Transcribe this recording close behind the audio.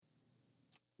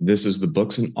This is the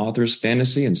Books and Authors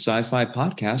Fantasy and Sci-Fi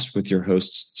Podcast with your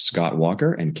hosts Scott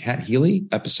Walker and Kat Healy,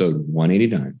 episode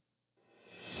 189.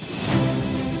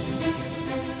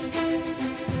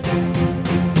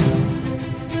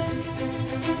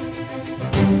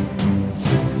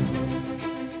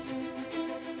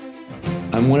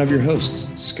 I'm one of your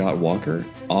hosts, Scott Walker,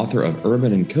 author of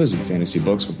urban and cozy fantasy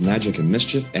books with magic and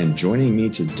mischief, and joining me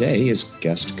today is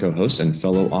guest co-host and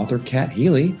fellow author Kat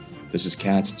Healy. This is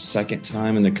Kat's second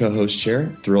time in the co-host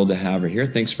chair. Thrilled to have her here.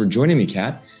 Thanks for joining me,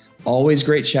 Kat. Always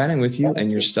great chatting with you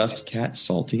and your stuffed cat,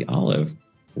 Salty Olive.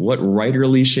 What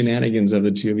writerly shenanigans of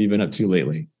the two have you been up to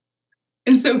lately?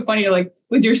 It's so funny, like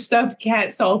with your stuffed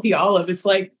cat, Salty Olive, it's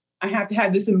like I have to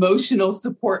have this emotional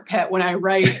support pet when I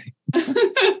write.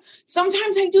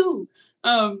 Sometimes I do.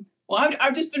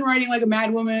 I've just been writing like a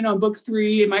mad woman on book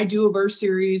 3 in my Duoverse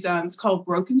series. It's called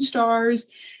Broken Stars.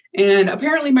 And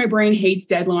apparently my brain hates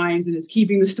deadlines and is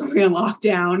keeping the story on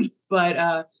lockdown. But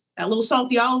that little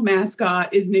Salty Olive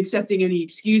mascot isn't accepting any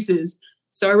excuses.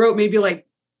 So I wrote maybe like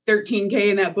 13K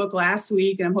in that book last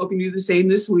week, and I'm hoping to do the same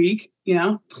this week,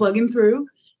 plugging through.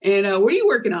 And what are you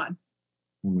working on?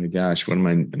 Oh my gosh, what am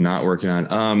I not working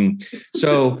on?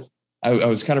 So I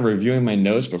was kind of reviewing my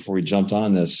notes before we jumped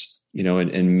on this.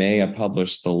 In May, I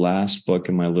published the last book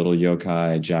in my little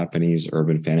yokai Japanese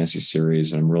urban fantasy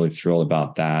series, and I'm really thrilled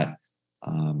about that.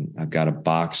 I've got a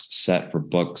boxed set for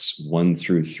books 1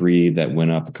 through 3 that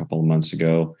went up a couple of months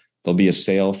ago. There'll be a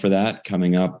sale for that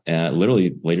coming up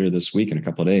literally later this week in a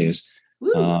couple of days.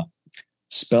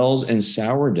 Spells and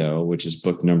Sourdough, which is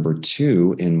book number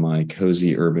 2 in my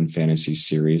cozy urban fantasy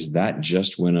series, that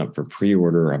just went up for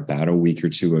pre-order about a week or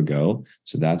 2 ago.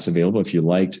 So that's available. If you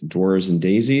liked Dwarves and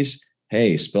Daisies,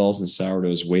 hey, Spells and Sourdough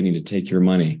is waiting to take your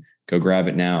money. Go grab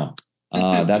it now.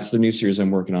 That's the new series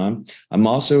I'm working on. I'm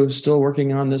also still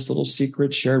working on this little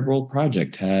secret shared world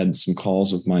project. Had some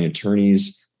calls with my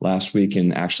attorneys last week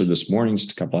and actually this morning,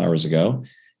 just a couple hours ago.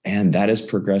 And that is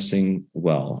progressing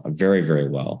well, very, very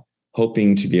well.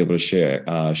 Hoping to be able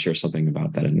to share something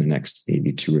about that in the next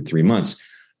maybe 2 or 3 months.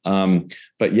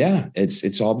 But yeah,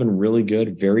 it's all been really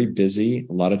good, very busy,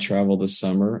 a lot of travel this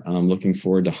summer. I'm looking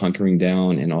forward to hunkering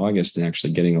down in August and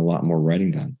actually getting a lot more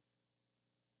writing done.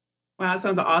 Wow, that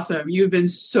sounds awesome. You've been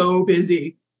so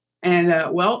busy. And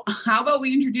how about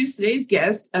we introduce today's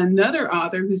guest, another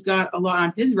author who's got a lot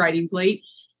on his writing plate,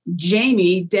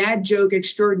 Jamie, dad joke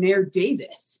extraordinaire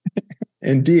Davis.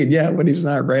 Indeed. Yeah. When he's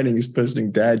not writing, he's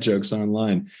posting dad jokes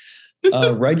online.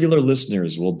 Regular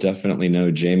listeners will definitely know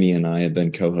Jamie and I have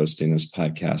been co-hosting this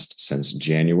podcast since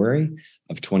January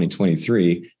of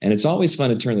 2023. And it's always fun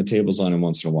to turn the tables on him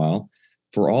once in a while.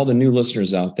 For all the new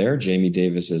listeners out there, Jamie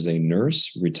Davis is a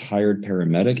nurse, retired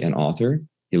paramedic, and author.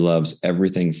 He loves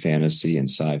everything fantasy and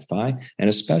sci-fi, and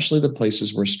especially the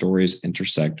places where stories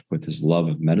intersect with his love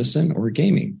of medicine or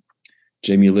gaming.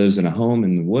 Jamie lives in a home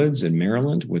in the woods in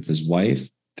Maryland with his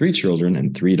wife, 3 children,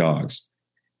 and 3 dogs.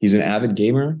 He's an avid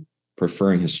gamer,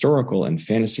 preferring historical and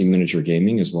fantasy miniature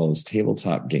gaming as well as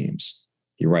tabletop games.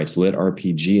 He writes lit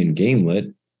RPG and game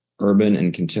lit, urban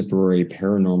and contemporary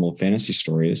paranormal fantasy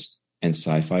stories, and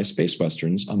sci-fi space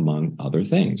westerns, among other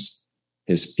things.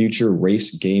 His future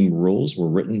race game rules were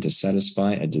written to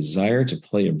satisfy a desire to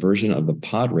play a version of the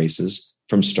pod races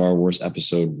from Star Wars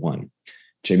Episode 1.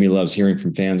 Jamie loves hearing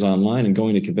from fans online and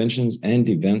going to conventions and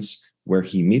events where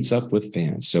he meets up with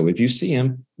fans. So if you see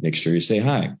him, make sure you say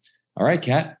hi. All right,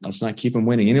 Kat, let's not keep him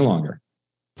waiting any longer.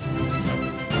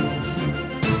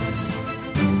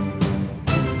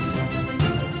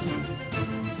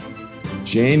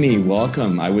 Jamie,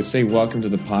 welcome. I would say welcome to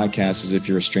the podcast as if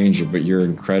you're a stranger, but you're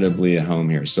incredibly at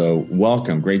home here. So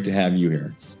welcome. Great to have you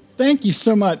here. Thank you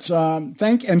so much.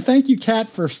 Thank you, Kat,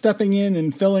 for stepping in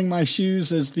and filling my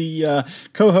shoes as the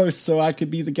co-host so I could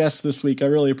be the guest this week. I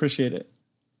really appreciate it.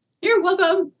 You're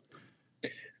welcome.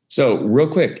 So real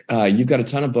quick, you've got a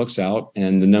ton of books out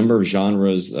and the number of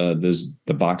genres,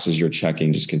 the boxes you're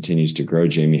checking just continues to grow,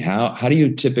 Jamie. How do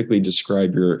you typically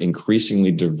describe your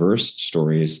increasingly diverse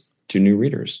stories to new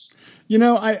readers?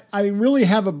 I really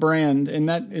have a brand, and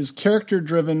that is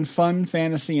character-driven, fun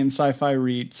fantasy and sci-fi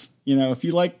reads. If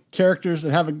you like characters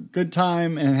that have a good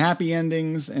time and happy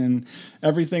endings and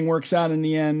everything works out in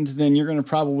the end, then you're going to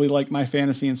probably like my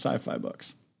fantasy and sci-fi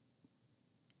books.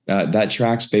 That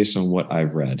tracks based on what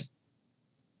I've read.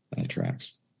 That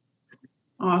tracks.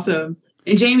 Awesome.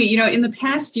 And Jamie, in the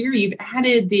past year, you've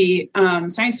added the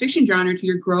science fiction genre to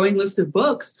your growing list of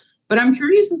books, but I'm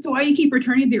curious as to why you keep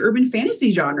returning to the urban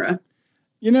fantasy genre.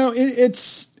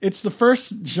 It's the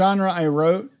first genre I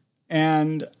wrote,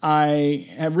 and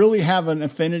really have an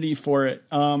affinity for it.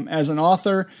 As an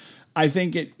author, I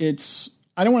think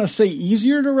I don't want to say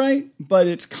easier to write, but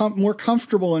it's more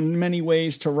comfortable in many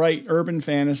ways to write urban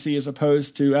fantasy as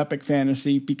opposed to epic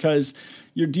fantasy, because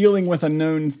you're dealing with a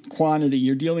known quantity.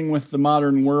 You're dealing with the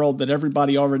modern world that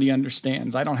everybody already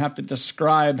understands. I don't have to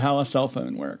describe how a cell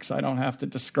phone works. I don't have to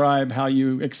describe how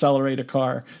you accelerate a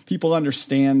car. People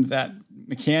understand that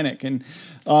mechanic. And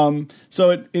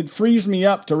so it frees me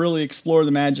up to really explore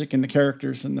the magic and the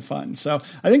characters and the fun. So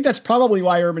I think that's probably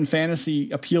why urban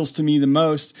fantasy appeals to me the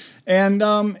most. And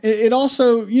it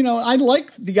also, I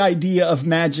like the idea of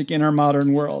magic in our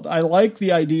modern world. I like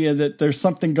the idea that there's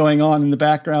something going on in the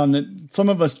background that some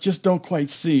of us just don't quite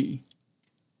see.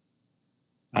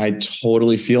 I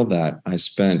totally feel that. I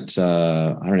spent,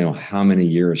 I don't know how many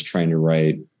years trying to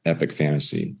write epic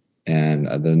fantasy, and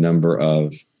the number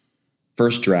of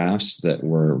first drafts that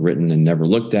were written and never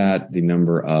looked at, the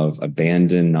number of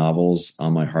abandoned novels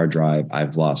on my hard drive,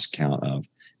 I've lost count of.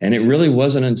 And it really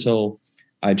wasn't until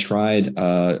I tried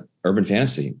urban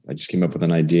fantasy. I just came up with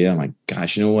an idea. I'm like,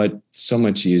 gosh, you know what? So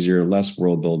much easier, less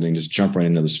world building, just jump right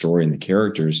into the story and the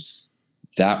characters.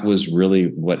 That was really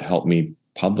what helped me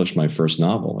publish my first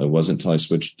novel. It wasn't until I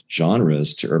switched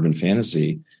genres to urban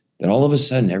fantasy that all of a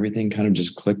sudden everything kind of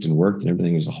just clicked and worked and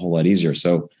everything was a whole lot easier.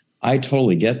 So I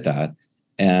totally get that.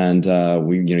 And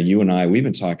you and I, we've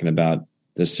been talking about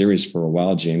this series for a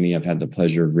while, Jamie. I've had the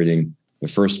pleasure of reading the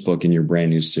first book in your brand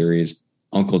new series,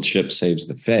 Uncle Chip Saves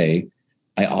the Fae.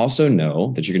 I also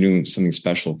know that you're doing something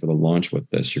special for the launch with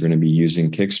this. You're going to be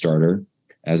using Kickstarter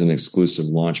as an exclusive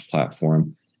launch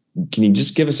platform. Can you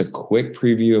just give us a quick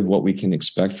preview of what we can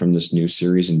expect from this new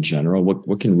series in general?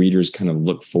 What can readers kind of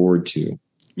look forward to?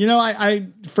 I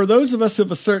for those of us of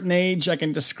a certain age, I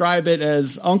can describe it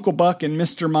as Uncle Buck and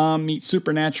Mr. Mom meet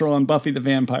Supernatural and Buffy the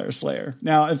Vampire Slayer.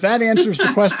 Now, if that answers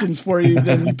the questions for you,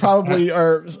 then you probably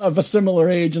are of a similar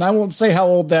age. And I won't say how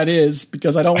old that is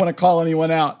because I don't want to call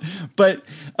anyone out. But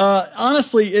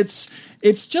honestly,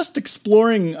 it's just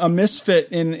exploring a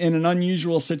misfit in an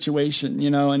unusual situation,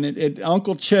 and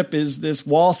Uncle Chip is this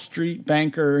Wall Street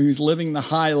banker who's living the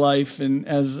high life and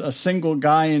as a single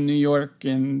guy in New York,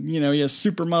 and, he has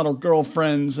supermodel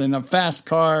girlfriends and a fast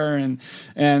car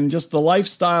and just the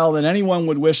lifestyle that anyone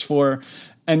would wish for,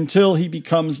 until he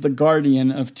becomes the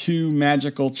guardian of two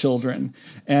magical children.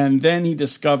 And then he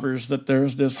discovers that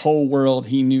there's this whole world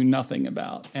he knew nothing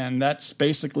about. And that's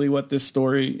basically what this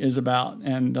story is about.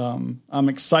 And I'm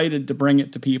excited to bring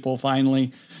it to people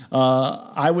finally.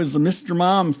 I was a Mr.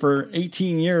 Mom for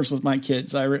 18 years with my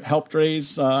kids. I helped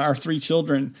raise our three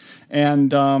children.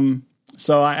 And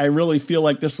so I really feel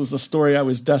like this was a story I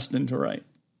was destined to write.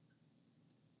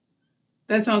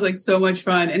 That sounds like so much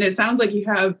fun. And it sounds like you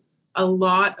have a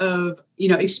lot of,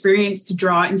 experience to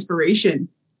draw inspiration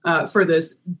for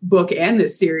this book and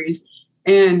this series.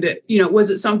 And, was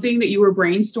it something that you were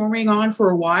brainstorming on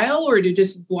for a while, or did it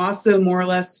just blossom more or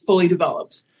less fully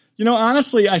developed?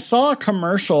 Honestly, I saw a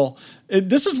commercial.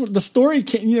 This is what the story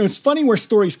came, it's funny where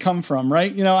stories come from,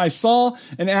 right? I saw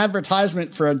an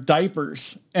advertisement for a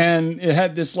diapers, and it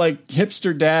had this like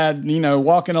hipster dad,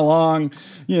 walking along,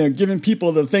 giving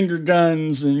people the finger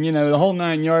guns and, the whole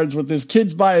 9 yards with his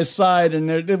kids by his side.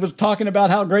 And it was talking about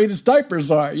how great his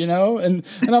diapers are, and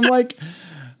I'm like,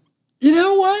 you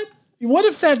know what? What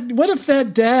if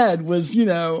that dad was,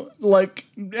 like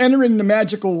entering the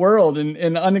magical world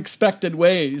in unexpected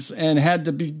ways and had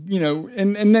to be,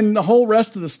 and then the whole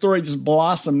rest of the story just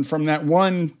blossomed from that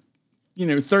one,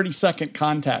 30-second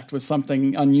contact with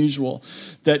something unusual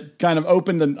that kind of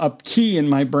opened a key in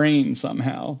my brain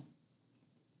somehow.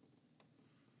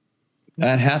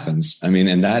 That happens. I mean,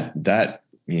 and that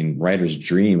writers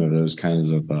dream of those kinds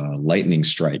of lightning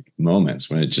strike moments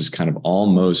when it just kind of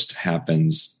almost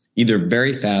happens either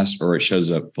very fast or it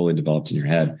shows up fully developed in your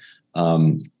head.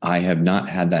 I have not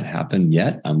had that happen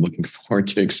yet. I'm looking forward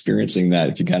to experiencing that.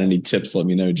 If you got any tips, let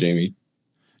me know, Jamie.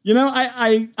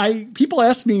 I people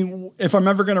ask me if I'm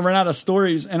ever going to run out of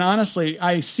stories, and honestly,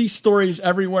 I see stories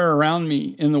everywhere around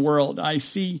me in the world. I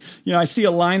see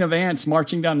a line of ants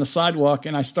marching down the sidewalk,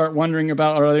 and I start wondering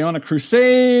about, are they on a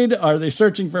crusade? Are they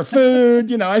searching for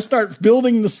food? I start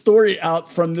building the story out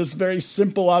from this very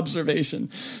simple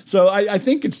observation. So I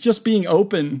think it's just being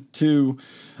open to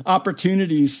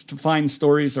opportunities to find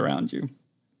stories around you.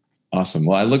 Awesome.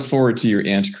 Well, I look forward to your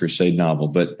Ant Crusade novel,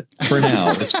 but for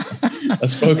now,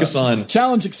 let's focus on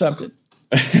challenge accepted.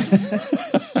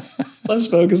 Let's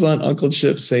focus on Uncle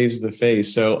Chip Saves the Fae.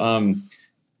 So,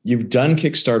 you've done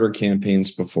Kickstarter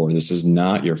campaigns before. This is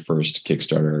not your first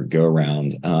Kickstarter go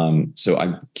around. So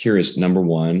I'm curious, number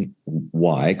one,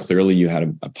 why? Clearly you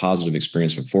had a positive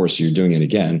experience before, so you're doing it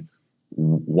again.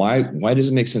 Why does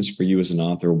it make sense for you as an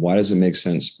author? Why does it make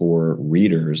sense for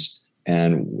readers?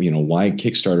 and why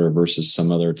Kickstarter versus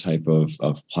some other type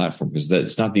of platform, because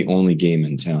that's not the only game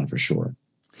in town for sure.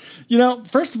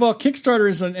 First of all, Kickstarter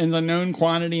is a known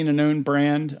quantity and a known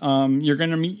brand. You're going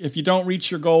to meet, if you don't reach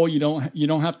your goal, you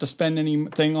don't have to spend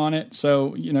anything on it.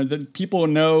 So, the people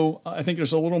know, I think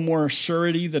there's a little more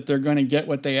surety that they're going to get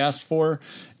what they asked for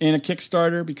in a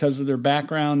Kickstarter because of their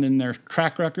background and their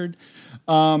track record.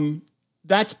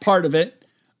 That's part of it.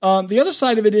 The other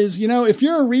side of it is, if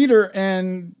you're a reader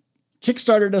and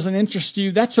Kickstarter doesn't interest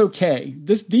you, that's okay.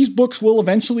 These books will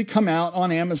eventually come out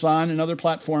on Amazon and other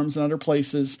platforms and other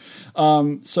places,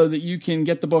 so that you can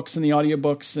get the books and the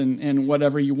audiobooks and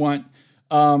whatever you want,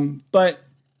 but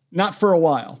not for a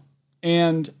while.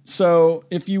 And so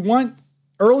if you want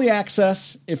early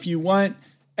access, if you want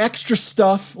extra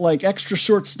stuff like extra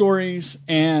short stories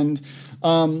and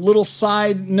little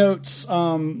side notes,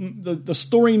 the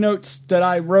story notes that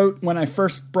I wrote when I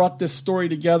first brought this story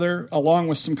together, along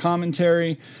with some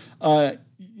commentary.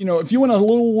 If you want a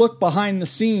little look behind the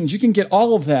scenes, you can get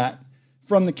all of that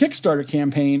from the Kickstarter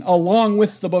campaign along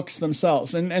with the books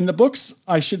themselves. And the books,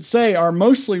 I should say, are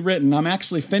mostly written. I'm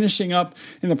actually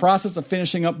in the process of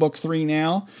finishing up book 3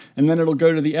 now, and then it'll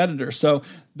go to the editor. So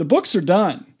the books are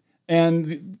done, and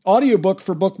the audiobook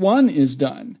for book 1 is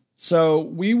done. So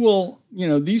we will,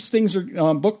 these things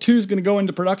are, book 2 is going to go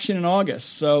into production in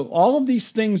August. So all of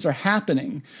these things are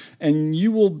happening, and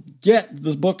you will get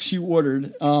the books you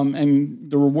ordered, and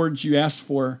the rewards you asked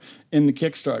for in the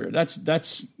Kickstarter.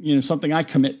 That's something I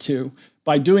commit to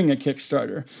by doing a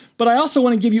Kickstarter. But I also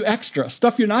want to give you extra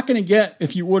stuff you're not going to get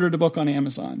if you ordered a book on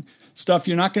Amazon. Stuff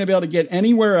you're not going to be able to get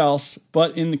anywhere else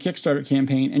but in the Kickstarter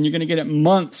campaign, and you're going to get it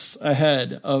months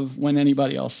ahead of when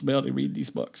anybody else will be able to read these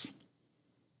books.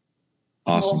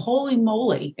 Awesome. Well, holy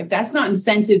moly. If that's not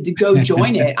incentive to go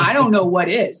join it, I don't know what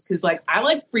is. Because I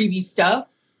like freebie stuff.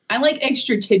 I like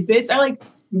extra tidbits. I like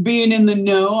being in the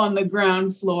know on the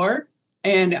ground floor.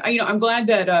 And, I'm glad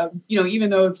that,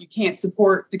 even though if you can't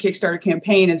support the Kickstarter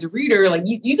campaign as a reader,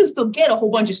 you can still get a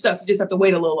whole bunch of stuff. You just have to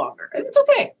wait a little longer. And it's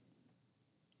okay.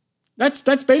 That's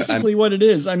basically what it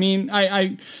is. I mean,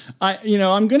 I'm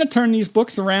going to turn these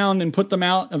books around and put them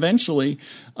out eventually.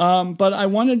 But I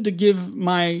wanted to give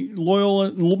my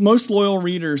most loyal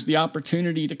readers the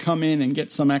opportunity to come in and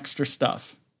get some extra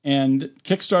stuff. And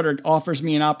Kickstarter offers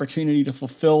me an opportunity to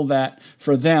fulfill that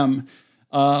for them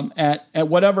at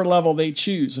whatever level they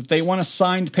choose. If they want a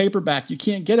signed paperback, you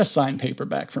can't get a signed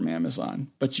paperback from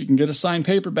Amazon, but you can get a signed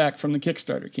paperback from the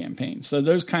Kickstarter campaign. So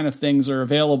those kind of things are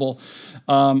available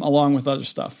along with other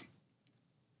stuff.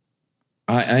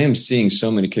 I am seeing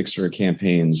so many Kickstarter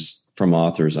campaigns from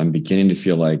authors. I'm beginning to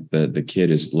feel like the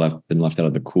kid has been left out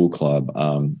of the cool club,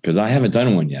 because I haven't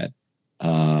done one yet.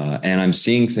 And I'm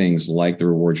seeing things like the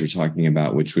rewards you're talking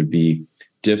about, which would be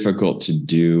difficult to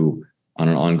do on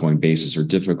an ongoing basis or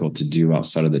difficult to do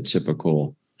outside of the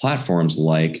typical platforms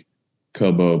like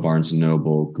Kobo, Barnes &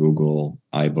 Noble, Google,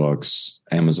 iBooks,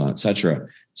 Amazon, etc.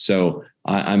 So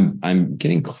I'm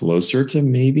getting closer to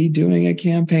maybe doing a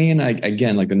campaign.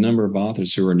 Again, like the number of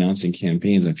authors who are announcing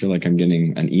campaigns, I feel like I'm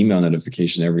getting an email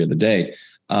notification every other day.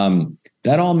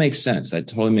 That all makes sense. That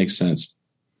totally makes sense.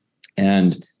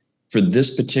 And for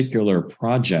this particular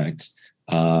project,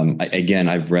 again,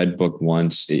 I've read book 1.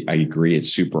 I agree.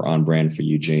 It's super on brand for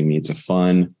you, Jamie. It's a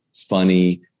fun,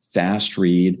 funny, fast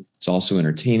read. It's also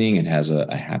entertaining. It has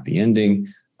a happy ending.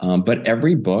 But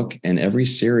every book and every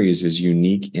series is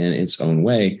unique in its own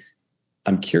way.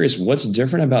 I'm curious, what's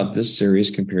different about this series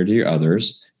compared to your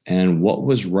others? And what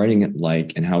was writing it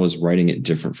like? And how was writing it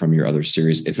different from your other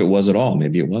series? If it was at all,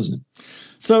 maybe it wasn't.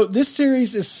 So this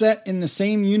series is set in the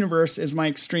same universe as my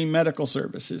Extreme Medical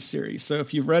Services series. So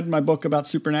if you've read my book about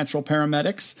supernatural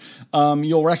paramedics,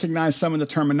 you'll recognize some of the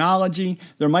terminology.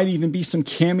 There might even be some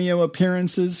cameo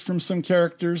appearances from some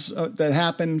characters that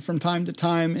happen from time to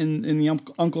time in the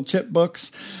Uncle Chip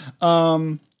books.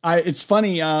 It's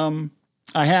funny.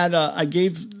 I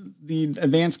gave the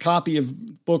advanced copy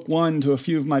of book 1 to a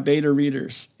few of my beta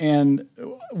readers, and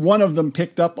one of them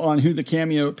picked up on who the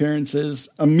cameo appearance is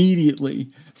immediately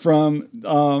from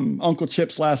Uncle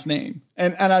Chip's last name.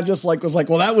 And I just was like,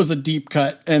 well, that was a deep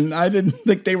cut. And I didn't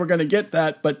think they were going to get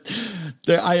that, but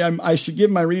I should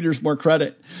give my readers more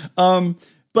credit. But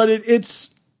it's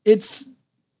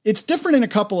different in a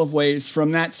couple of ways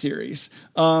from that series.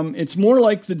 It's more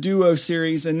like the Duo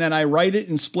series, and then I write it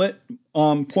in split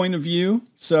point of view.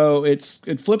 So it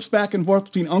flips back and forth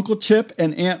between Uncle Chip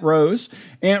and Aunt Rose.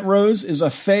 Aunt Rose is a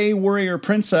Fey warrior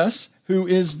princess who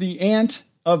is the aunt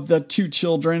of the 2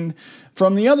 children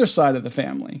from the other side of the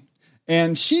family.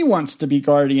 And she wants to be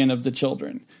guardian of the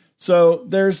children. So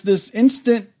there's this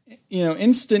instant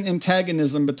instant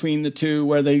antagonism between the two,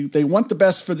 where they want the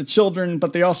best for the children,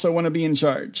 but they also want to be in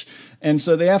charge. And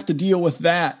so they have to deal with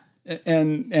that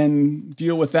and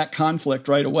deal with that conflict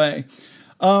right away.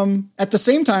 At the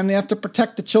same time, they have to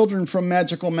protect the children from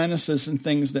magical menaces and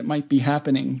things that might be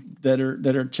happening that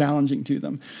are challenging to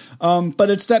them.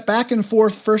 But it's that back and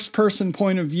forth first person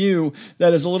point of view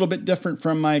that is a little bit different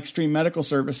from my Extreme Medical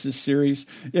Services series.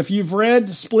 If you've read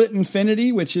Split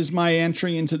Infinity, which is my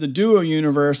entry into the Duo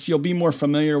universe, you'll be more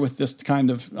familiar with this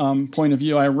kind of point of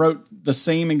view. I wrote the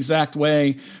same exact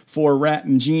way for Rat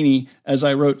and Genie as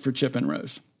I wrote for Chip and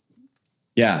Rose.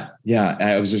 Yeah.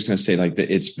 I was just going to say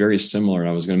it's very similar.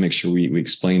 I was going to make sure we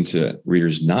explain to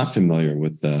readers not familiar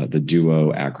with the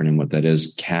Duo acronym what that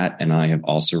is. Kat and I have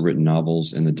also written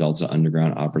novels in the Delta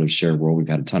Underground Operative Shared World. We've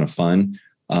had a ton of fun.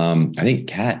 I think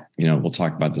Kat, we'll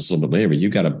talk about this a little bit later, but you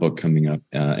got a book coming up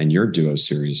in your Duo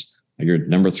series. Your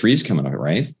number 3 is coming up,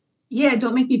 right? Yeah,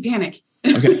 don't make me panic.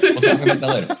 Okay, we'll talk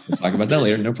about that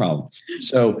later. No problem.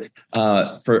 So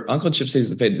for Uncle Chip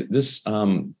Saves the Fate, this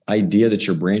idea that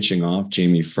you're branching off,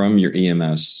 Jamie, from your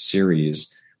EMS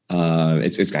series,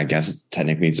 it's I guess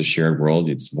technically it's a shared world.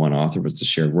 It's one author, but it's a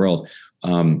shared world.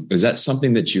 Is that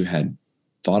something that you had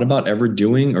thought about ever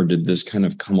doing, or did this kind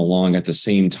of come along at the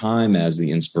same time as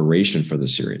the inspiration for the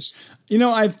series?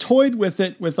 I've toyed with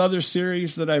it with other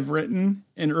series that I've written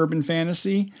in urban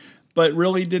fantasy, but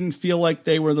really didn't feel like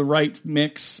they were the right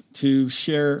mix to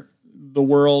share the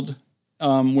world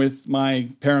with my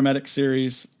paramedic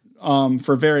series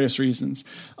for various reasons.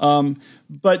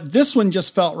 But this one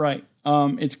just felt right.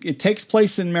 It takes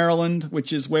place in Maryland,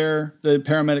 which is where the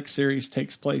paramedic series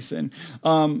takes place in.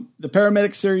 The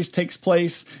paramedic series takes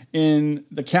place in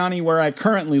the county where I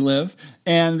currently live,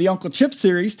 and the Uncle Chip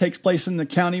series takes place in the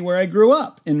county where I grew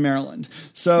up in Maryland.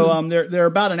 So they're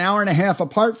about an hour and a half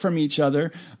apart from each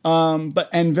other, but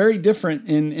very different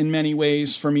in many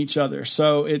ways from each other.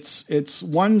 So it's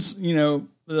one's the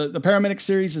paramedic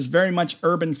series is very much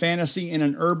urban fantasy in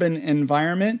an urban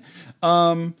environment.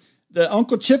 The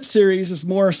Uncle Chip series is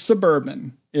more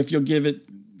suburban, if you'll give it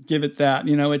that.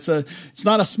 It's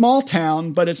not a small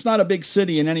town, but it's not a big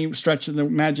city in any stretch of the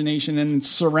imagination, and it's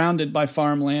surrounded by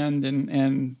farmland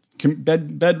and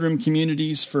bedroom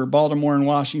communities for Baltimore and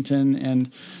Washington,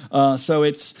 and so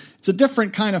it's a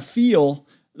different kind of feel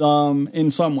in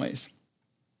some ways.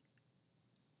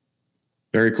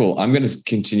 Very cool. I'm going to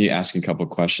continue asking a couple of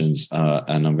questions,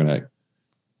 and I'm going to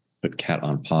put Kat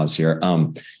on pause here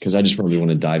because I just really want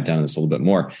to dive down this a little bit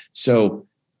more. So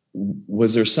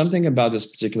was there something about this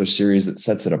particular series that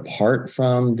sets it apart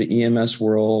from the EMS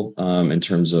world in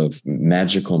terms of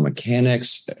magical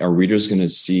mechanics? Are readers going to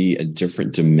see a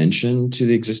different dimension to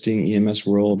the existing EMS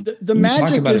world? The magic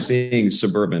talk about it being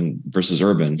suburban versus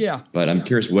urban. Yeah. But I'm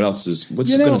curious, what's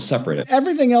going to separate it?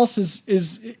 Everything else is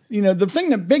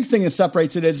the big thing that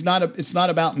separates it is it's not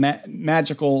about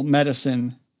magical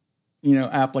medicine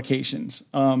applications.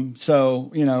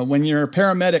 So, when you're a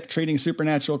paramedic treating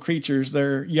supernatural creatures,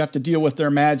 you have to deal with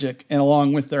their magic and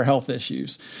along with their health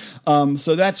issues.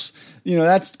 So that's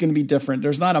going to be different.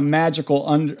 There's not a medical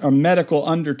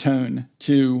undertone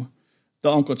to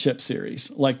the Uncle Chip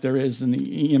series like there is in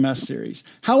the EMS series.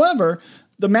 However,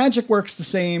 the magic works the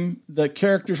same. The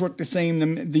characters work the same.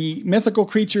 The mythical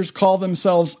creatures call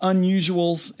themselves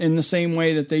unusuals in the same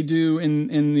way that they do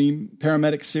in the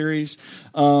paramedic series.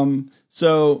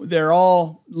 So they're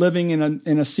all living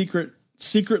in a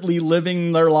secretly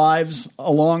living their lives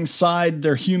alongside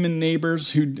their human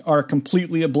neighbors who are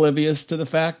completely oblivious to the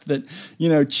fact that,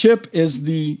 Chip is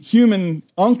the human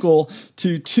uncle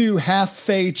to 2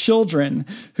 half-fae children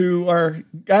who are,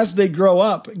 as they grow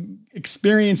up,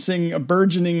 experiencing a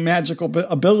burgeoning magical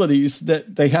abilities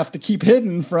that they have to keep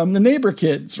hidden from the neighbor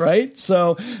kids, right?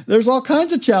 So there's all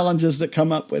kinds of challenges that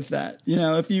come up with that.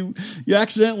 If you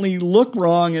accidentally look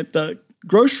wrong at the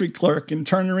grocery clerk and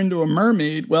turn her into a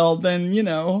mermaid, well, then,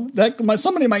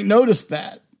 somebody might notice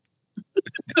that.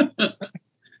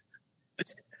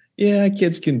 Yeah,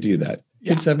 kids can do that.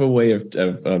 Kids have a way of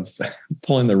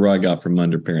pulling the rug out from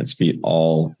under parents' feet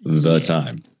all the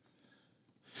time.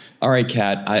 All right,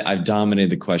 Kat, I've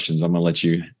dominated the questions. I'm going to let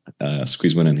you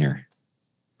squeeze one in here.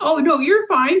 Oh, no, you're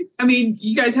fine. I mean,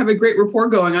 you guys have a great rapport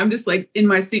going. I'm just in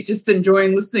my seat, just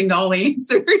enjoying listening to all the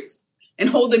answers and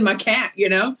holding my cat,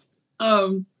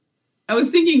 I was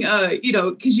thinking,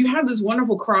 because you have this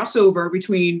wonderful crossover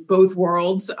between both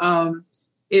worlds. And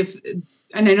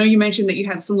I know you mentioned that you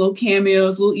had some little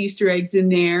cameos, little Easter eggs in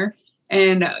there.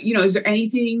 And, is there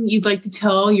anything you'd like to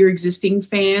tell your existing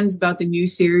fans about the new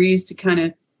series to kind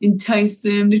of entice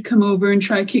them to come over and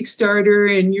try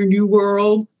Kickstarter and your new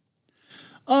world?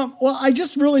 Well, I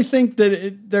just really think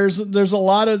that there's a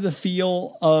lot of the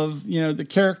feel of, the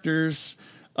characters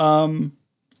have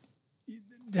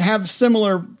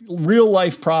similar real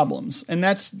life problems, and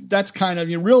that's kind of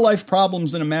real life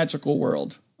problems in a magical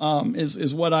world.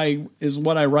 Is what I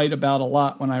write about a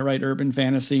lot when I write urban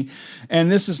fantasy,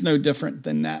 and this is no different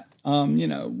than that.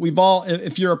 We've all,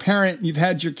 if you're a parent, you've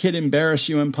had your kid embarrass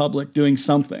you in public doing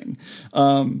something.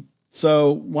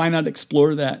 So why not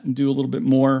explore that and do a little bit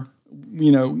more,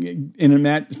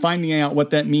 finding out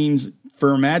what that means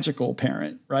for a magical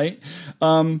parent, right?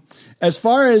 As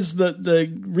far as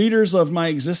the readers of my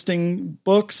existing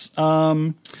books,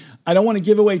 I don't want to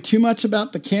give away too much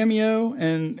about the cameo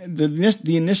and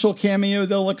the initial cameo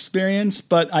they'll experience,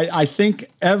 but I think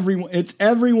it's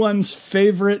everyone's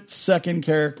favorite second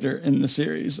character in the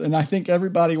series, and I think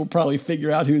everybody will probably figure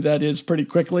out who that is pretty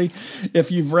quickly. If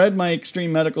you've read my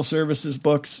Extreme Medical Services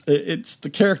books, it's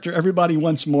the character everybody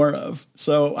wants more of.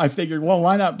 So I figured, well,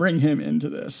 why not bring him into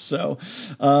this? So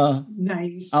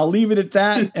nice. I'll leave it at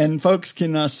that, and folks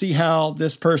can see how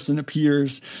this person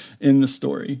appears in the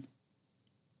story.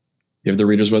 Give the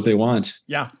readers what they want.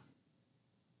 Yeah.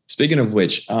 Speaking of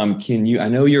which, can you, I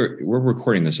know we're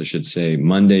recording this, I should say,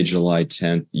 Monday, July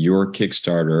 10th. Your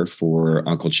Kickstarter for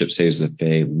Uncle Chip Saves the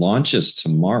Fae launches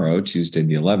tomorrow, Tuesday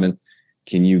the 11th.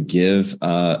 Can you give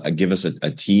us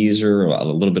a teaser, or a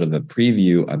little bit of a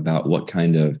preview about what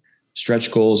kind of stretch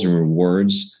goals and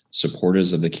rewards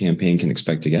supporters of the campaign can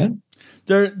expect to get?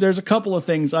 There's a couple of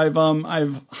things. I've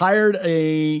hired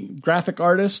a graphic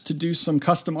artist to do some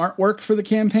custom artwork for the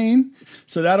campaign.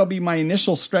 So that'll be my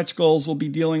initial stretch goals. We'll be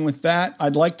dealing with that.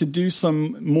 I'd like to do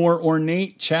some more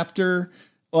ornate chapter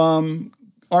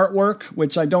artwork,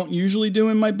 which I don't usually do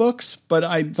in my books, but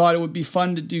I thought it would be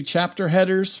fun to do chapter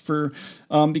headers for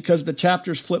because the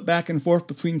chapters flip back and forth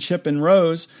between Chip and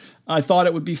Rose. I thought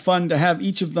it would be fun to have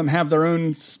each of them have their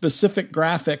own specific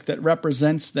graphic that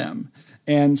represents them.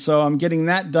 And so I'm getting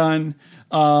that done.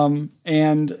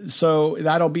 And so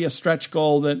that'll be a stretch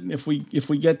goal that if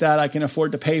we get that, I can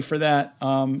afford to pay for that.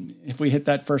 If we hit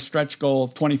that first stretch goal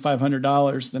of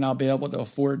 $2,500, then I'll be able to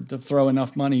afford to throw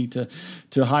enough money to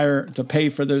pay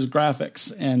for those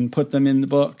graphics and put them in the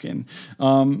book. And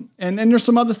there's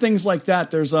some other things like that.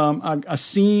 There's a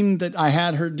scene that I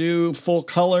had her do full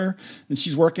color, and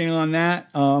she's working on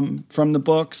that from the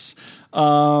books.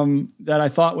 That I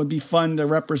thought would be fun to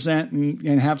represent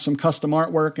and have some custom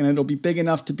artwork, and it'll be big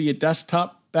enough to be a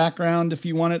desktop background if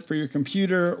you want it for your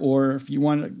computer, or if you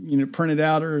want to print it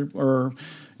out or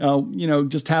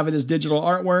just have it as digital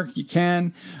artwork, you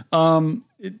can.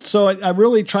 So I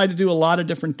really tried to do a lot of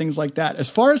different things like that. As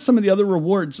far as some of the other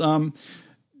rewards,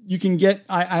 you can get.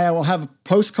 I will have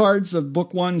postcards of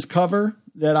book one's cover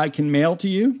that I can mail to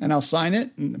you, and I'll sign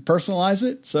it and personalize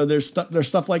it. So there's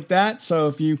stuff like that. So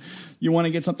if you want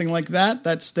to get something like that,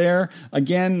 that's there.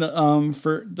 Again,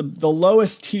 for the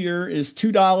lowest tier is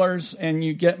 $2, and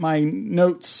you get my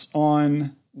notes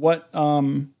on why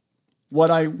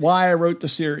I wrote the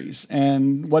series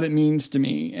and what it means to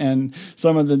me, and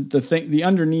some of the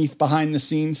underneath behind the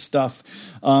scenes stuff,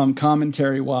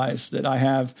 commentary wise, that I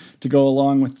have to go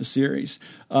along with the series.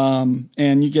 And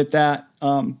you get that.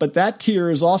 But that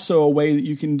tier is also a way that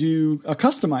you can do a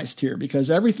customized tier, because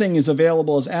everything is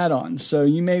available as add-ons. So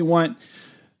you may want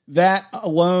that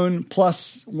alone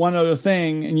plus one other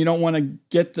thing, and you don't want to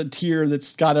get the tier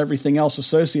that's got everything else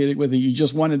associated with it. You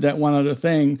just wanted that one other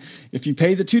thing. If you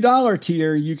pay the $2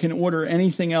 tier, you can order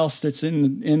anything else that's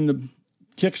in the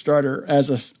Kickstarter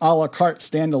as a la carte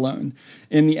standalone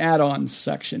in the add-ons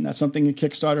section. That's something that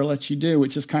Kickstarter lets you do,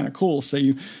 which is kind of cool. So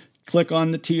you click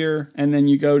on the tier, and then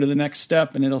you go to the next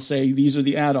step, and it'll say these are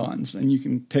the add-ons, and you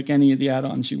can pick any of the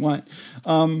add-ons you want.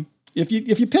 If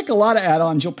you pick a lot of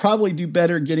add-ons, you'll probably do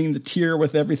better getting the tier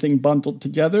with everything bundled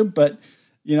together. But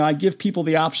I give people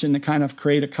the option to kind of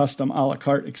create a custom a la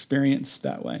carte experience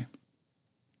that way.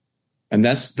 And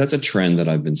that's a trend that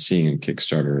I've been seeing in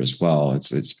Kickstarter as well.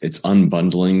 It's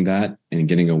unbundling that and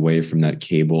getting away from that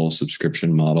cable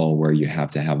subscription model where you have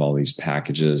to have all these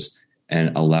packages,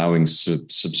 and allowing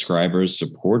subscribers,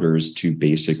 supporters to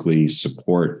basically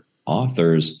support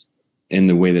authors in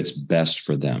the way that's best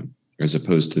for them, as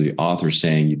opposed to the author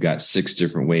saying, you've got 6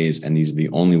 different ways, and these are the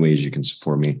only ways you can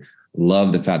support me.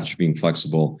 Love the fact that you're being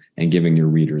flexible and giving your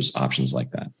readers options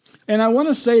like that. And I want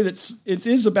to say that it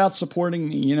is about supporting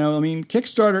me.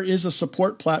 Kickstarter is a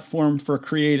support platform for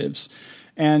creatives,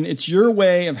 and it's your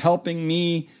way of helping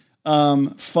me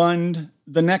fund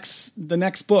the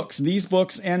next books, these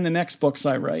books and the next books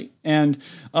I write. And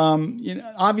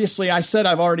obviously I said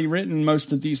I've already written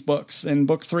most of these books, and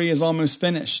book 3 is almost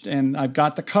finished, and I've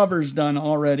got the covers done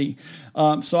already.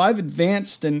 So I've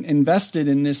advanced and invested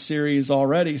in this series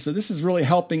already. So this is really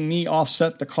helping me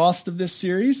offset the cost of this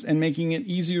series and making it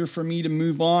easier for me to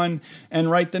move on and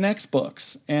write the next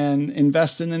books and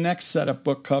invest in the next set of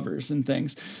book covers and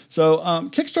things. So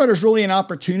Kickstarter is really an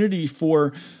opportunity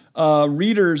for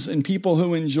readers and people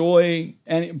who enjoy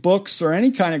books or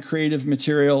any kind of creative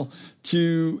material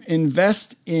to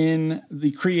invest in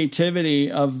the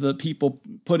creativity of the people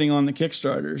putting on the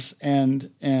Kickstarters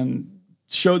and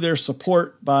show their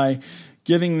support by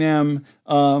giving them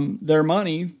their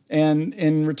money and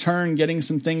in return getting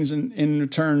some things in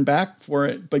return back for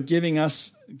it, but giving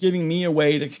me a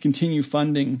way to continue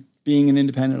funding being an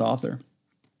independent author.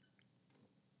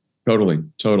 Totally.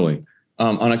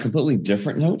 On a completely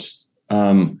different note,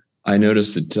 I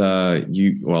noticed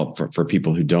that for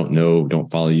people who don't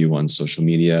follow you on social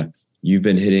media, you've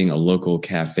been hitting a local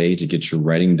cafe to get your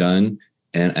writing done.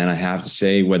 And I have to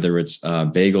say, whether it's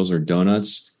bagels or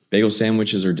donuts, bagel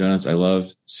sandwiches or donuts, I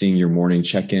love seeing your morning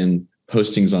check-in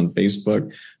postings on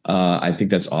Facebook. I think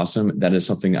that's awesome. That is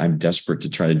something I'm desperate to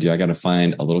try to do. I got to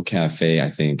find a little cafe, I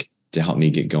think, to help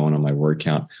me get going on my word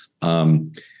count.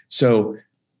 So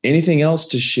anything else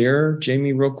to share,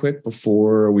 Jamie, real quick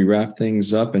before we wrap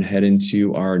things up and head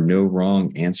into our no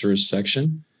wrong answers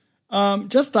section?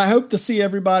 I hope to see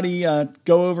everybody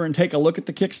go over and take a look at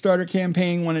the Kickstarter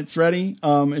campaign when it's ready.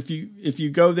 If you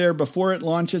go there before it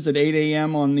launches at 8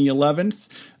 a.m. on the 11th,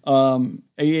 8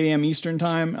 a.m. Eastern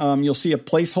time, you'll see a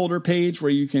placeholder page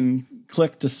where you can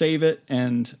click to save it,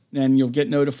 and you'll get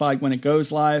notified when it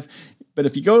goes live. But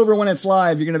if you go over when it's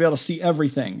live, you're going to be able to see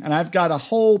everything. And I've got a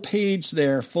whole page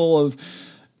there full of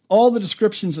all the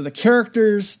descriptions of the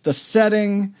characters, the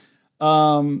setting,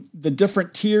 the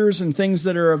different tiers and things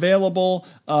that are available,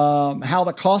 how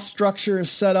the cost structure is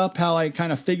set up, how I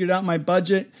kind of figured out my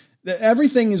budget.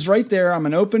 Everything is right there. I'm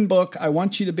an open book. I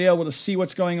want you to be able to see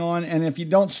what's going on. And if you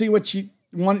don't see what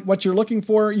you're looking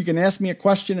for, you can ask me a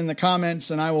question in the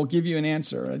comments and I will give you an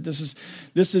answer. This is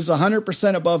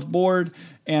 100% above board,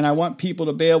 and I want people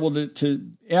to be able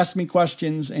to ask me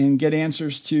questions and get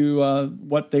answers to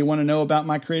what they want to know about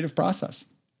my creative process.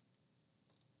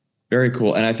 Very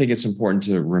cool. And I think it's important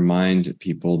to remind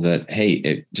people that,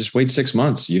 hey, just wait 6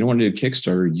 months. You don't want to do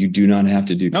Kickstarter. You do not have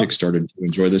to do Kickstarter to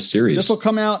enjoy this series. This will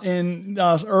come out in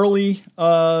early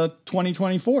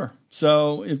 2024.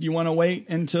 So if you want to wait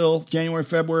until January,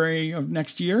 February of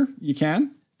next year, you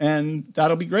can. And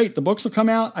that'll be great. The books will come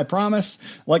out, I promise.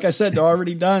 Like I said, they're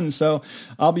already done. So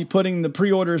I'll be putting the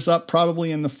pre-orders up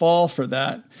probably in the fall for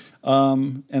that,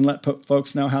 and let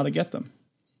folks know how to get them.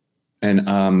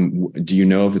 And do you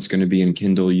know if it's going to be in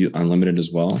Kindle Unlimited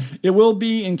as well? It will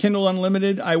be in Kindle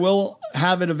Unlimited. I will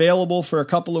have it available for a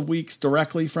couple of weeks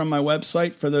directly from my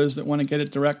website for those that want to get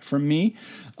it direct from me,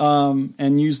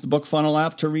 and use the BookFunnel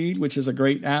app to read, which is a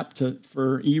great app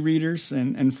for e-readers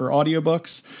and for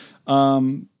audiobooks.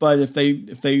 But if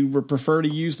they would prefer to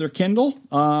use their Kindle,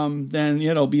 then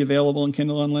it'll be available in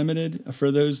Kindle Unlimited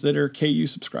for those that are KU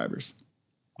subscribers.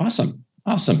 Awesome.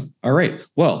 All right.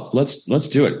 Well, let's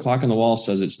do it. Clock on the wall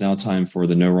says it's now time for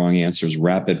the No Wrong Answers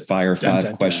rapid fire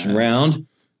 5-question round.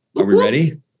 Are we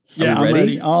ready? I'm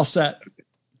ready. All set.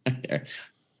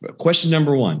 Question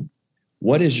number 1.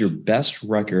 What is your best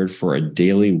record for a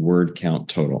daily word count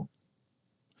total?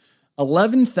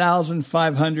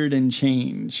 11,500 and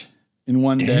change in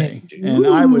one day. And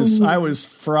I was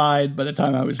fried by the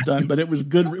time I was done, but it was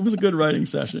good. It was a good writing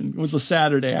session. It was a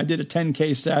Saturday. I did a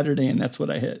 10K Saturday, and that's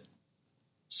what I hit.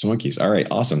 Swinkies. All right.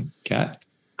 Awesome. Kat.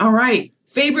 All right.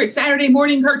 Favorite Saturday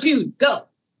morning cartoon. Go.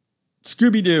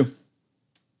 Scooby-Doo.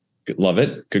 Love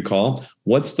it. Good call.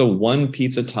 What's the one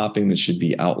pizza topping that should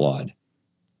be outlawed?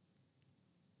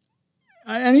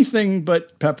 Anything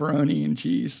but pepperoni and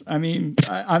cheese. I mean,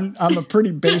 I'm a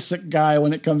pretty basic guy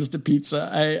when it comes to pizza.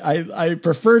 I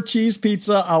prefer cheese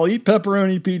pizza. I'll eat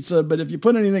pepperoni pizza, but if you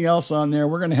put anything else on there,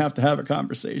 we're going to have a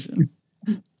conversation.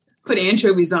 Put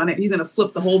anchovies on it. He's going to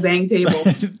flip the whole dang table.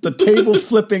 The table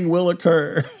flipping will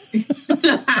occur.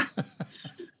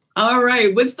 All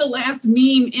right. What's the last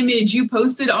meme image you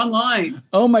posted online?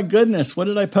 Oh my goodness. What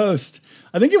did I post?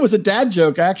 I think it was a dad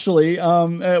joke, actually.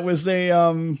 It was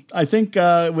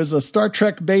it was a Star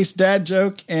Trek based dad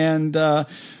joke. And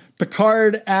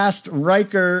Picard asked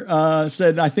Riker,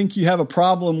 said, I think you have a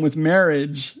problem with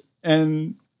marriage.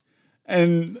 And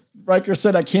Riker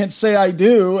said, I can't say I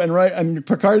do. And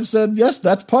Picard said, yes,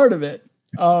 that's part of it.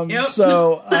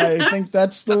 So I think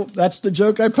that's the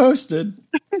joke I posted.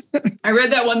 I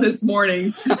read that one this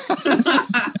morning.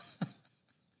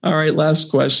 All right,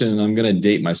 last question. I'm going to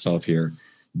date myself here.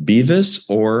 Beavis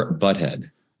or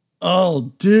Butthead?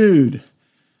 Oh, dude.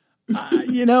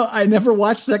 I never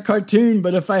watched that cartoon,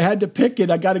 but if I had to pick it,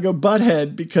 I got to go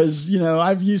Butthead because,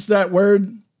 I've used that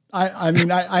word.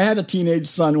 I had a teenage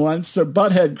son once, so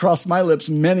Butthead crossed my lips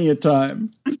many a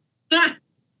time.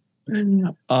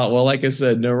 Well, like I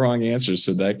said, no wrong answer,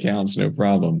 so that counts, no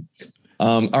problem.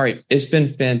 All right, it's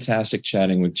been fantastic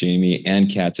chatting with Jamie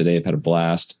and Kat today. I've had a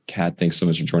blast. Kat, thanks so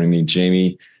much for joining me.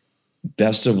 Jamie,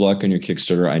 best of luck on your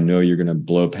Kickstarter. I know you're going to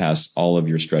blow past all of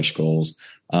your stretch goals.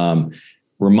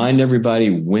 Remind everybody,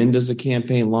 when does the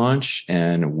campaign launch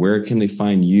and where can they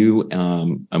find you?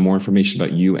 More information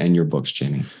about you and your books,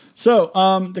 Jamie. So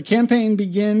the campaign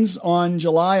begins on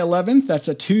July 11th. That's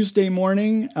a Tuesday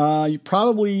morning. You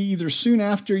probably either soon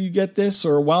after you get this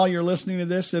or while you're listening to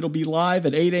this, it'll be live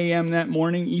at 8 a.m. that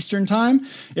morning Eastern time.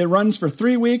 It runs for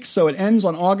 3 weeks, so it ends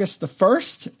on August the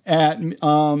 1st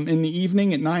in the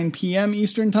evening at 9 p.m.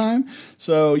 Eastern time.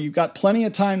 So you've got plenty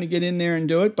of time to get in there and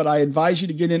do it, but I advise you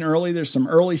to get in early. There's some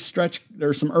early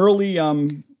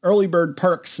bird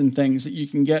perks and things that you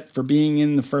can get for being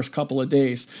in the first couple of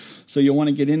days. So you'll want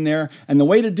to get in there. And the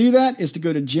way to do that is to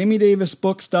go to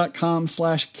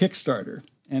jamiedavisbooks.com/Kickstarter,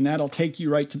 and that'll take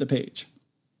you right to the page.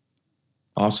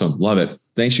 Awesome. Love it.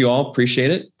 Thanks you all.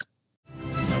 Appreciate it.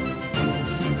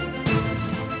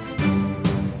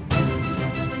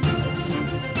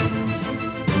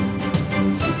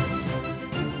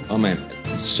 Oh man,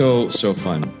 so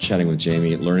fun chatting with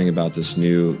Jamie, learning about this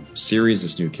new series,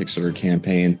 this new Kickstarter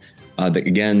campaign. The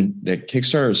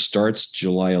Kickstarter starts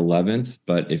July 11th,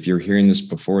 but if you're hearing this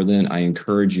before then, I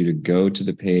encourage you to go to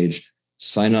the page,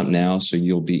 sign up now so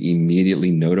you'll be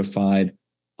immediately notified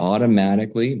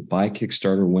automatically by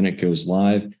Kickstarter when it goes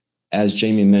live. As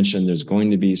Jamie mentioned, there's going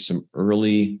to be some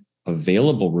early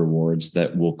available rewards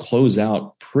that will close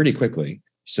out pretty quickly.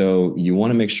 So you want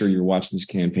to make sure you're watching this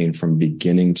campaign from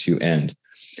beginning to end.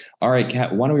 All right,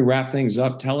 Kat, why don't we wrap things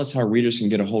up? Tell us how readers can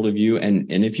get a hold of you.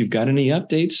 And if you've got any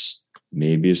updates,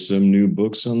 maybe some new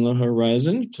books on the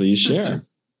horizon, please share.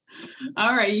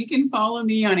 All right. You can follow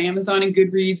me on Amazon and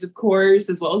Goodreads, of course,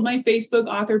 as well as my Facebook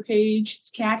author page.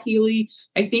 It's Kat Healy.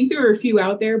 I think there are a few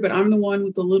out there, but I'm the one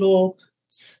with the little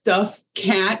stuffed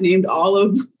cat named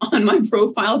Olive on my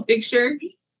profile picture.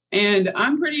 And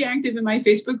I'm pretty active in my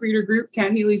Facebook reader group,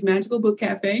 Kat Healy's Magical Book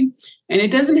Cafe. And it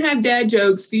doesn't have dad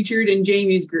jokes featured in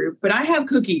Jamie's group, but I have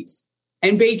cookies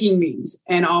and baking memes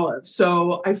and Olive.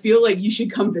 So I feel like you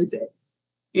should come visit,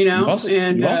 You also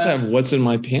have What's in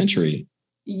My Pantry.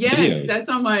 Yes, videos. That's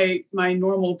on my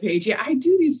normal page. Yeah, I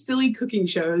do these silly cooking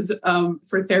shows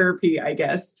for therapy, I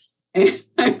guess. And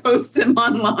I post them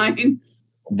online.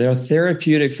 They're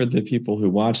therapeutic for the people who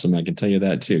watch them. I can tell you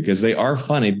that too, because they are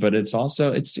funny, but it's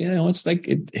like,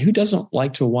 who doesn't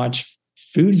like to watch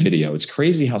food video? It's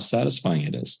crazy how satisfying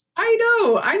it is. I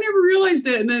know. I never realized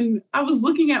it. And then I was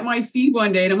looking at my feed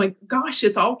one day and I'm like, gosh,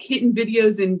 it's all kitten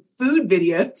videos and food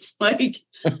videos. Like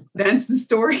that's the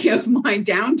story of my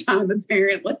downtime,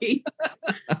 apparently.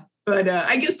 But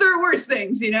I guess there are worse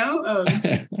things,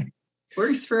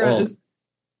 works for us.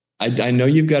 I know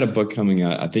you've got a book coming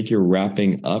out. I think you're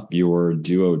wrapping up your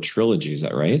duo trilogy. Is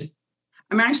that right?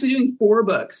 I'm actually doing 4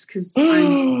 books because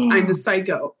I'm a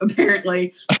psycho,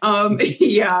 apparently.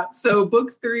 Yeah. So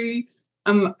book 3,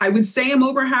 I would say I'm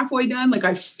over halfway done. Like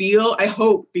I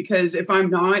hope, because if I'm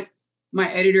not, my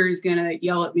editor is going to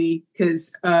yell at me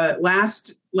because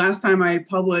last time I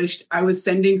published, I was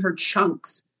sending her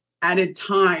chunks at a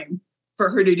time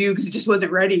for her to do because it just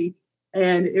wasn't ready.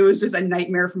 And it was just a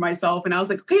nightmare for myself. And I was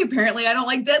like, okay, apparently I don't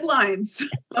like deadlines.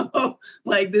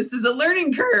 Like this is a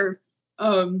learning curve.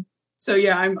 So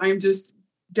yeah, I'm just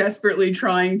desperately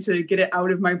trying to get it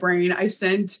out of my brain. I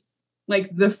sent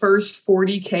like the first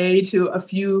 40K to a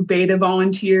few beta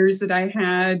volunteers that I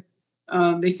had.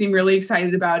 They seem really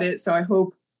excited about it. So I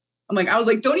was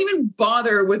like, don't even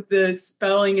bother with the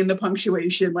spelling and the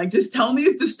punctuation. Like, just tell me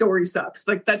if the story sucks.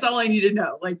 Like, that's all I need to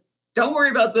know. Like, don't worry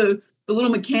about the little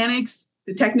mechanics,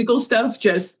 the technical stuff.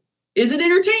 Just, is it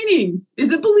entertaining?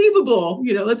 Is it believable?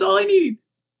 That's all I need.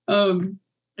 And,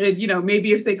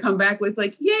 maybe if they come back with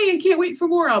like, yay, I can't wait for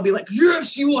more. I'll be like,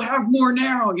 yes, you will have more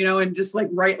now, and just like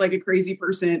write like a crazy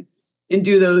person and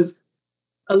do those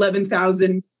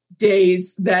 11,000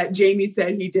 days that Jamie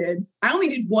said he did. I only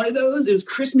did one of those. It was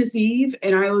Christmas Eve.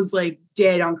 And I was like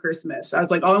dead on Christmas. I was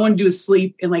like, all I want to do is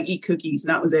sleep and like eat cookies.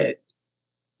 And that was it.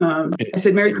 I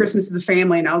said, Merry Christmas to the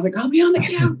family. And I was like, I'll be on the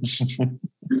couch.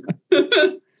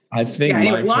 I think. Yeah.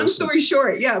 Anyway, long story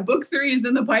short, book 3 is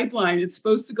in the pipeline. It's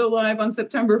supposed to go live on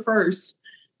September 1st.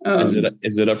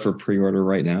 Is it up for pre-order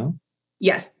right now?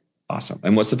 Yes. Awesome.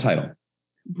 And what's the title?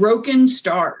 Broken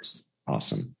Stars.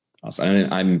 Awesome.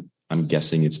 And I'm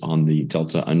guessing it's on the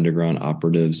Delta Underground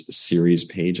Operatives series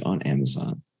page on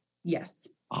Amazon. Yes.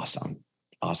 Awesome.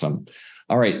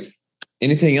 All right.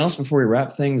 Anything else before we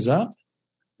wrap things up?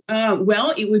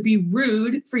 Well, it would be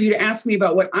rude for you to ask me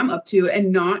about what I'm up to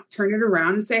and not turn it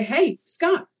around and say, hey,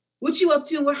 Scott, what you up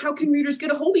to? And how can readers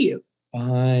get a hold of you?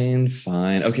 Fine.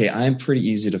 Okay. I'm pretty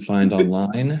easy to find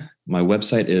online. My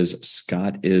website is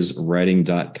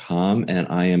scottiswriting.com, and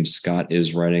I am Scott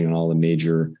is Writing on all the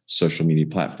major social media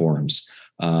platforms.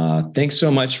 Thanks so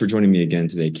much for joining me again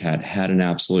today, Kat. Had an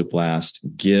absolute blast.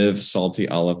 Give Salty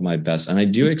Olive my best. And I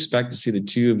do expect to see the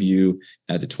two of you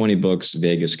at the 20 Books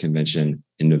Vegas convention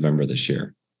in November this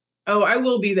year. Oh, I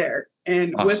will be there,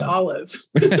 and with Olive.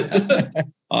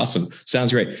 Awesome.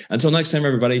 Sounds great. Until next time,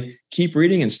 everybody, keep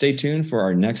reading and stay tuned for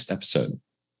our next episode.